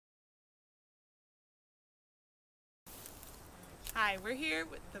Hi, we're here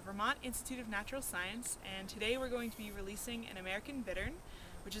with the Vermont Institute of Natural Science, and today we're going to be releasing an American bittern,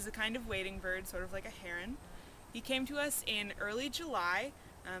 which is a kind of wading bird, sort of like a heron. He came to us in early July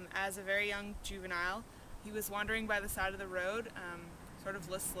as a very young juvenile. He was wandering by the side of the road, sort of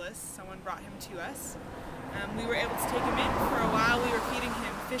listless. Someone brought him to us. We were able to take him in. For a while we were feeding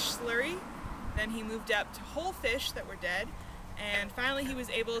him fish slurry, then he moved up to whole fish that were dead, and finally he was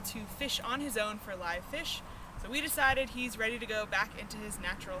able to fish on his own for live fish. So we decided he's ready to go back into his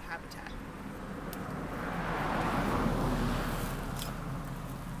natural habitat.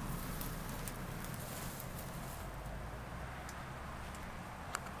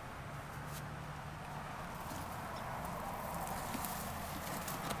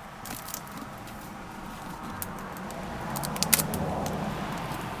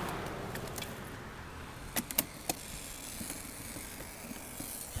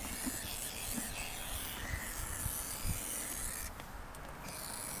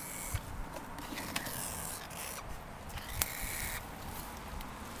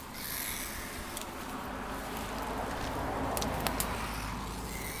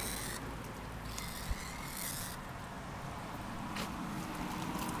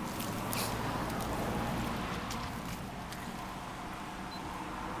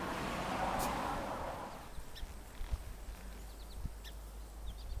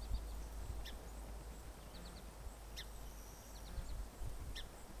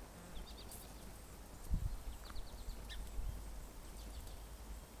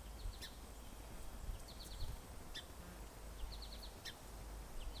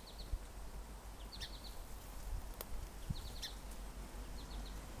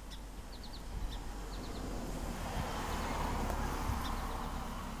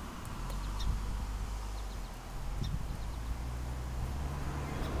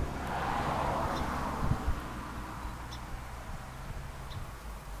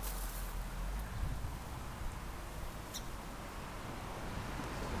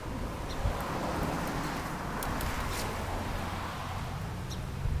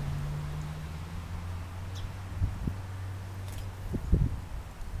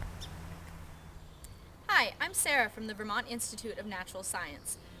 Hi, I'm Sarah from the Vermont Institute of Natural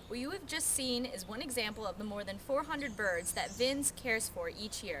Science. What you have just seen is one example of the more than 400 birds that VINS cares for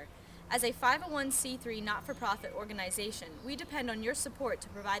each year. As a 501c3 not-for-profit organization, we depend on your support to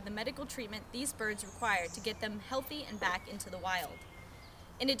provide the medical treatment these birds require to get them healthy and back into the wild.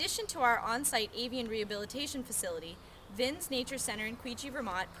 In addition to our on-site avian rehabilitation facility, VINS Nature Center in Quechee,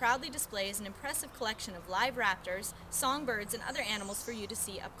 Vermont proudly displays an impressive collection of live raptors, songbirds, and other animals for you to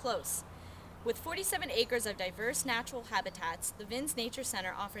see up close. With 47 acres of diverse natural habitats, the VINS Nature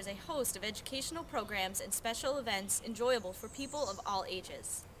Center offers a host of educational programs and special events enjoyable for people of all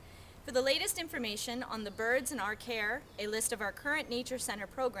ages. For the latest information on the birds in our care, a list of our current Nature Center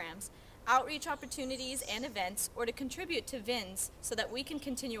programs, outreach opportunities and events, or to contribute to VINS so that we can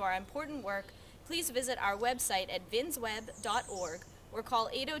continue our important work, please visit our website at vinsweb.org or call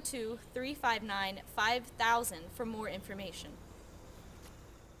 802-359-5000 for more information.